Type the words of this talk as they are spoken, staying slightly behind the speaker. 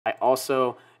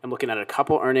also am looking at a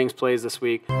couple earnings plays this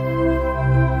week.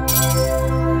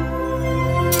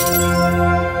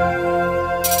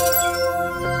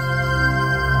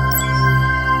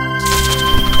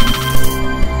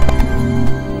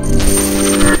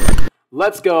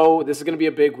 Let's go. This is going to be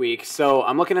a big week. So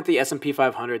I'm looking at the S&P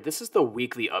 500. This is the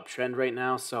weekly uptrend right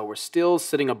now. So we're still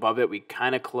sitting above it. We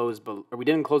kind of closed, or we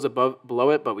didn't close below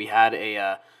it, but we had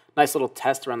a nice little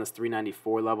test around this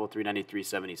 394 level,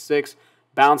 393.76.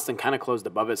 Bounced and kind of closed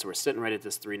above it. So we're sitting right at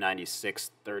this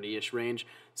 396.30-ish range.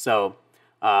 So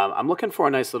I'm looking for a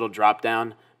nice little drop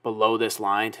down below this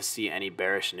line to see any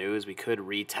bearish news. We could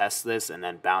retest this and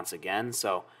then bounce again.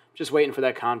 So just waiting for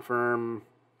that confirm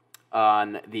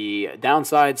on the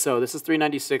downside. So this is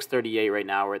 396.38 right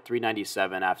now. We're at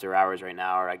 397 after hours right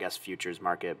now, or I guess futures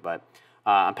market. But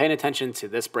I'm paying attention to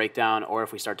this breakdown, or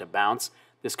if we start to bounce,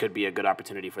 this could be a good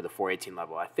opportunity for the 418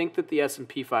 level. I think that the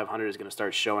S&P 500 is going to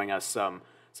start showing us some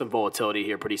volatility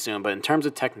here pretty soon. But in terms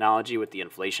of technology, with the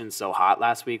inflation so hot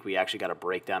last week, we actually got a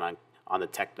breakdown on the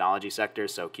technology sector.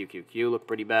 So QQQ looked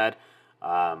pretty bad.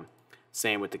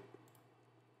 Same with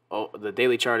the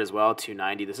daily chart as well,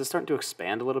 290. This is starting to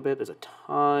expand a little bit. There's a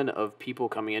ton of people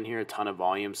coming in here, a ton of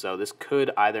volume. So this could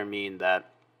either mean that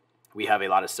we have a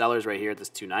lot of sellers right here at this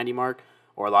 290 mark,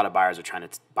 or a lot of buyers are trying to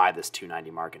buy this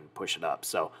 290 mark and push it up.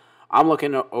 So I'm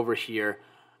looking over here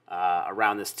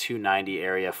around this 290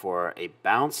 area for a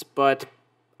bounce, but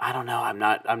I don't know. I'm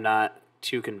not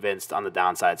too convinced on the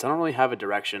downside. So I don't really have a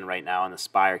direction right now on the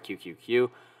SPY or QQQ.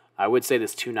 I would say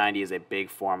this 290 is a big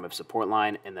form of support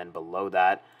line, and then below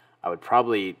that, I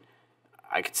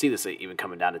could see this even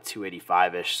coming down to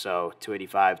 285-ish, so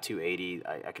 285, 280.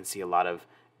 I can see a lot of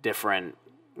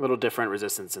little different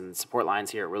resistance and support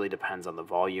lines here. It really depends on the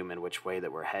volume and which way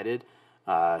that we're headed.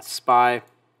 SPY,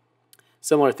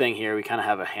 similar thing here. We kind of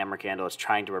have a hammer candle. It's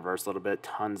trying to reverse a little bit.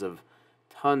 Tons of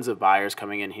buyers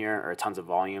coming in here, or tons of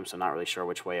volume, so not really sure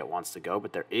which way it wants to go,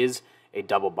 but there is a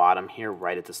double bottom here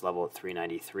right at this level at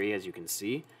 393, as you can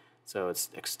see. So it's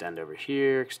extend over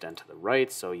here, extend to the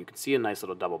right. So you can see a nice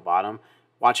little double bottom.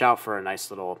 Watch out for a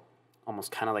nice little,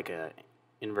 almost kind of like a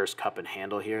inverse cup and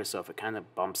handle here. So if it kind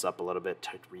of bumps up a little bit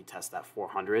to retest that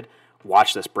 400,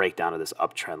 watch this breakdown of this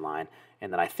uptrend line.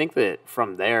 And then I think that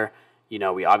from there,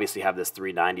 we obviously have this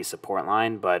 390 support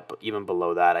line, but even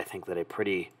below that, I think that a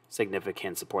pretty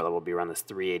significant support level will be around this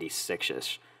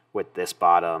 386-ish with this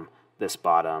bottom, this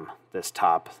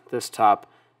top,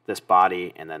 this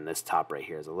body, and then this top right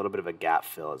here is a little bit of a gap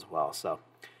fill as well. So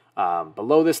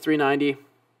below this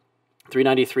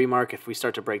 393 mark, if we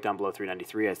start to break down below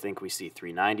 393, I think we see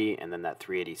 390 and then that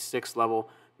 386 level,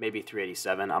 maybe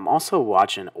 387. I'm also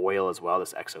watching oil as well,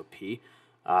 this XOP,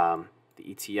 the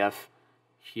ETF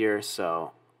here.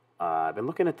 So I've been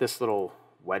looking at this little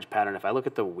wedge pattern. If I look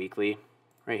at the weekly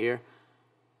right here,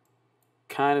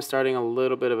 kind of starting a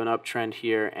little bit of an uptrend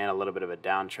here and a little bit of a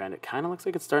downtrend. It kind of looks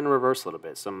like it's starting to reverse a little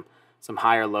bit. Some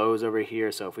higher lows over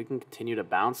here. So if we can continue to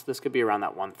bounce, this could be around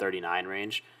that 139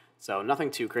 range. So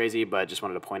nothing too crazy, but just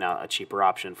wanted to point out a cheaper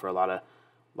option for a lot of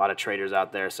traders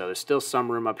out there. So there's still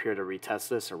some room up here to retest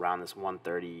this around this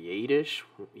 138-ish.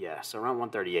 Yeah, so around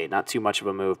 138. Not too much of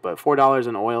a move, but $4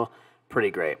 in oil,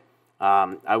 pretty great.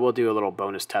 I will do a little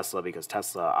bonus Tesla, because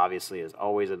Tesla obviously is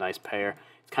always a nice pair.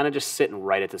 It's kind of just sitting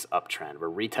right at this uptrend. We're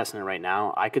retesting it right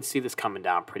now. I could see this coming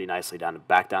down pretty nicely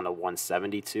back down to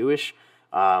 172-ish,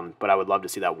 but I would love to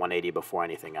see that 180 before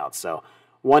anything else. So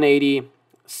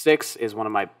 186 is one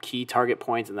of my key target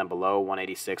points, and then below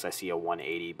 186 I see a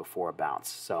 180 before a bounce.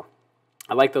 So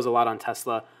I like those a lot on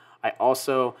Tesla. I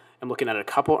also am looking at a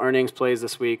couple earnings plays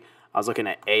this week. I was looking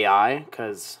at AI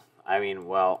because,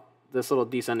 this little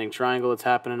descending triangle that's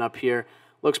happening up here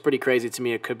looks pretty crazy to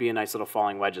me. It could be a nice little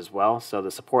falling wedge as well. So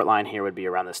the support line here would be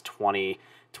around this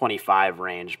 20-25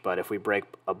 range. But if we break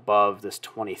above this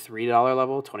 $23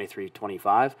 level,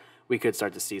 23.25, we could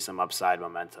start to see some upside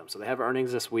momentum. So they have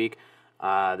earnings this week.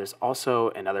 There's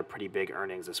also another pretty big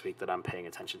earnings this week that I'm paying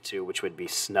attention to, which would be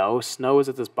Snow. Snow is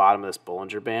at this bottom of this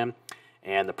Bollinger Band,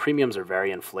 and the premiums are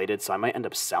very inflated, so I might end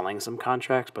up selling some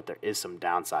contracts, but there is some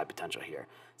downside potential here.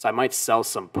 So I might sell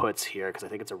some puts here because I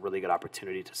think it's a really good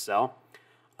opportunity to sell.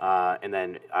 And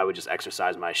then I would just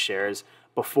exercise my shares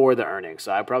before the earnings.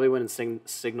 So I probably wouldn't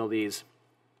signal these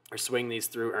or swing these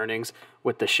through earnings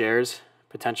with the shares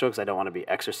potential because I don't want to be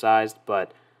exercised.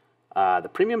 But the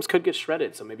premiums could get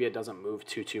shredded, so maybe it doesn't move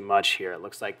too much here. It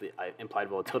looks like the implied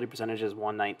volatility percentage is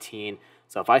 119.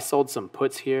 So if I sold some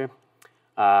puts here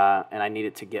and I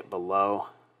needed to get below,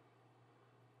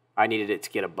 I needed it to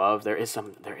get above. There is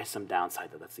some downside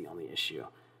though. That's the only issue.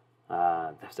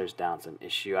 If there's some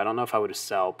issue, I don't know if I would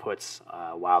sell puts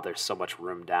while there's so much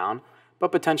room down.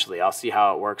 but potentially. I'll see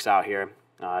how it works out here.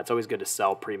 It's always good to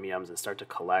sell premiums and start to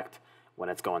collect when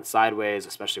it's going sideways,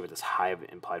 especially with this high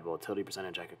implied volatility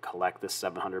percentage. I could collect this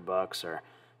 $700 or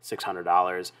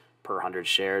 $600 per 100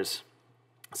 shares.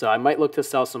 So I might look to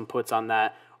sell some puts on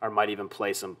that, or might even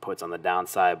play some puts on the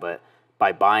downside. But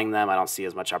by buying them, I don't see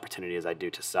as much opportunity as I do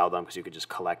to sell them, because you could just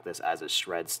collect this as it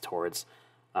shreds towards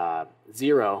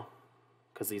zero,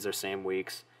 because these are same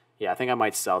weeks. Yeah, I think I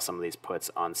might sell some of these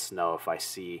puts on snow if I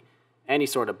see any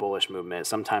sort of bullish movement.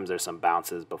 Sometimes there's some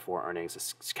bounces before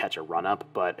earnings to catch a run up,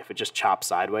 but if it just chops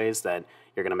sideways, then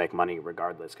you're going to make money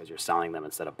regardless, because you're selling them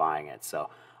instead of buying it. So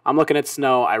I'm looking at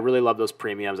snow. I really love those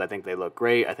premiums. I think they look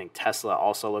great. I think Tesla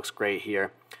also looks great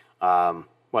here.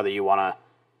 Whether you want to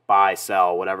buy,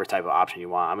 sell, whatever type of option you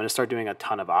want. I'm going to start doing a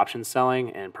ton of option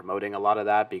selling and promoting a lot of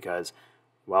that, because,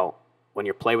 well, when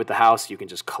you play with the house, you can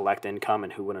just collect income,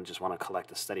 and who wouldn't just want to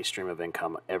collect a steady stream of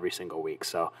income every single week?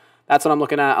 So that's what I'm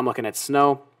looking at. I'm looking at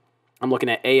snow. I'm looking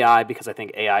at AI, because I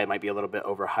think AI might be a little bit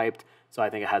overhyped. So I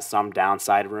think it has some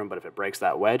downside room, but if it breaks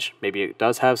that wedge, maybe it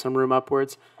does have some room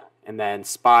upwards. And then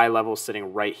SPY level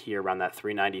sitting right here around that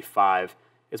 395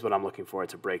 is what I'm looking for it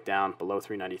to break down. Below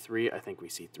 393, I think we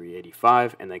see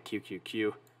 385. And then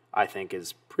QQQ, I think,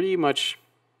 is pretty much,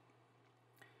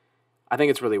 I think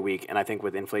it's really weak. And I think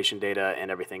with inflation data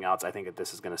and everything else, I think that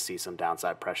this is going to see some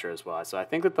downside pressure as well. So I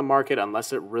think that the market,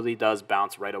 unless it really does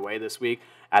bounce right away this week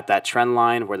at that trend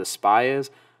line where the SPY is,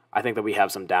 I think that we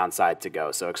have some downside to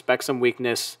go. So expect some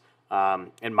weakness.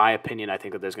 In my opinion, I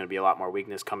think that there's going to be a lot more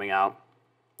weakness coming out.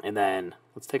 And then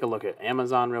let's take a look at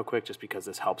Amazon real quick, just because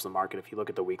this helps the market. If you look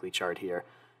at the weekly chart here,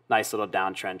 nice little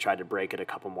downtrend, tried to break it a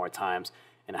couple more times,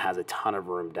 and it has a ton of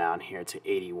room down here to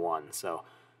 81. So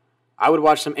I would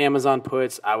watch some Amazon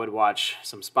puts. I would watch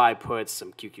some SPY puts,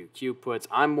 some QQQ puts.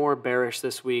 I'm more bearish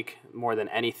this week more than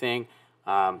anything,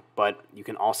 but you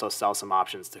can also sell some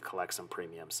options to collect some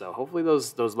premium. So hopefully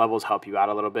those levels help you out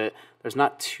a little bit. There's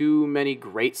not too many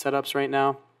great setups right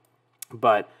now,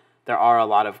 but there are a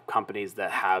lot of companies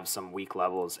that have some weak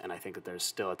levels, and I think that there's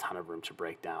still a ton of room to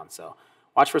break down. So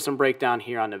watch for some breakdown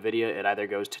here on NVIDIA. It either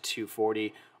goes to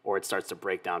 240 or it starts to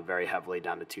break down very heavily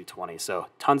down to 220. So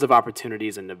tons of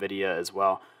opportunities in NVIDIA as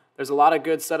well. There's a lot of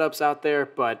good setups out there,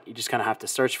 but you just kind of have to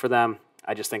search for them.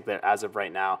 I just think that as of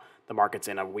right now, the market's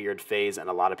in a weird phase, and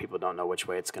a lot of people don't know which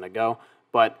way it's going to go.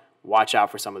 But watch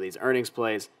out for some of these earnings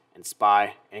plays, and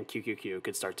SPY and QQQ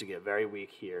could start to get very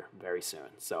weak here very soon.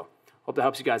 So hope that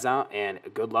helps you guys out, and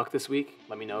good luck this week.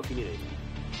 Let me know if you need anything.